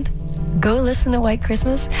 And go listen to White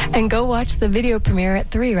Christmas and go watch the video premiere at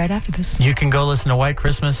 3 right after this. You can go listen to White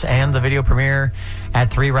Christmas and the video premiere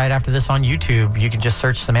at 3 right after this on YouTube. You can just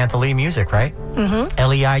search Samantha Lee Music, right? Mm-hmm.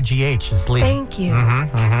 Leigh is Lee. Thank you.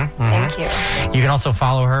 Thank you. You can also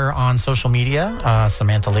follow her on social media,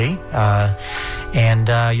 Samantha Lee. And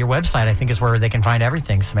your website, I think, is where they can find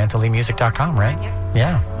everything, SamanthaLeeMusic.com, right?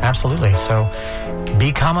 Yeah, absolutely. So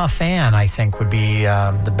become a fan, I think, would be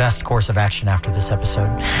the best course of action after this episode.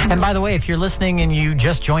 And by the way, if you're listening and you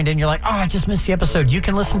just joined in, you're like, I just missed the episode. You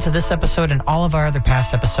can listen to this episode and all of our other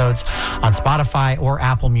past episodes on Spotify or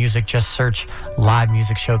Apple Music. Just search Live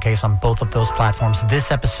Music Showcase on both of those platforms.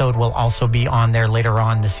 This episode will also be on there later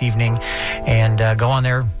on this evening. And go on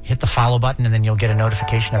there, hit the follow button, and then you'll get a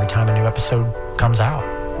notification every time a new episode comes out.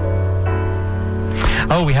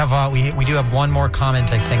 Oh, we have we do have one more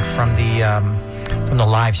comment, I think, from the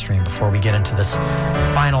live stream before we get into this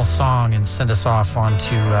final song and send us off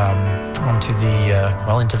onto the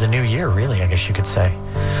new year, really, I guess you could say.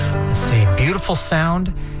 Let's see. Beautiful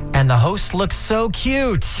sound, and the host looks so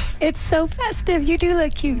cute. It's so festive. You do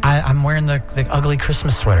look cute. I'm wearing the ugly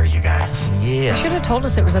Christmas sweater, you guys. You should have told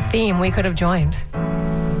us it was a theme. We could have joined.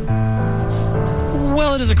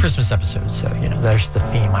 Well, it is a Christmas episode, so, there's the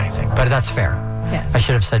theme, I think. But that's fair. Yes. I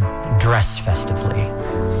should have said dress festively.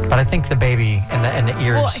 But I think the baby and the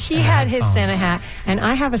ears. Well, he had his Santa hat, and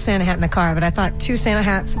I have a Santa hat in the car, but I thought 2 Santa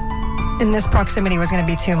hats in this proximity was going to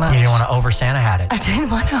be too much. You didn't want to over Santa hat it. I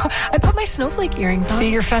didn't want to. I put my snowflake earrings on.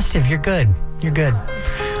 See, you're festive. You're good. You're good.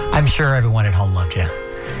 I'm sure everyone at home loved you.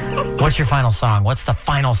 What's your final song? What's the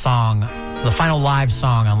final song, the final live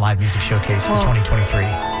song on Live Music Showcase for 2023?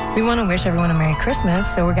 We want to wish everyone a Merry Christmas,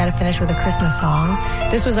 so we're got to finish with a Christmas song.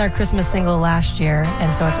 This was our Christmas single last year,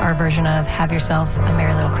 and so it's our version of Have Yourself a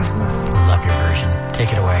Merry Little Christmas. Love your version.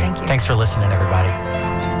 Take it away. Thank you. Thanks for listening, everybody.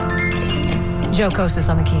 Joe Kostas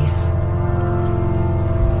on the keys.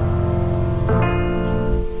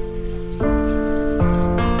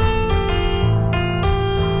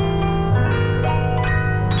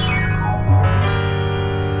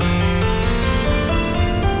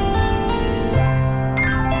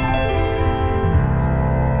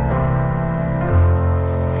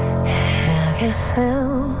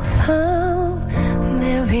 Yourself a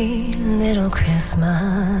merry little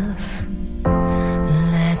Christmas.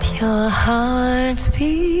 Let your heart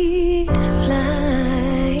be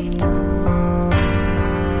light.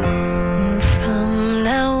 From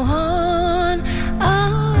now on,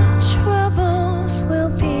 our troubles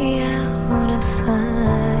will be out of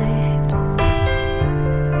sight.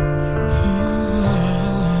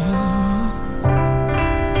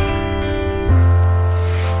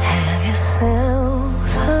 Have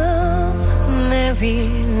yourself a merry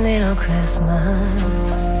little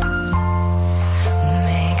Christmas.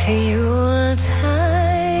 Make the Yuletide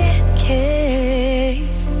gay.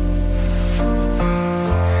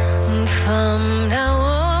 From now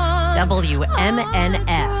on,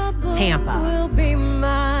 WMNF, Tampa.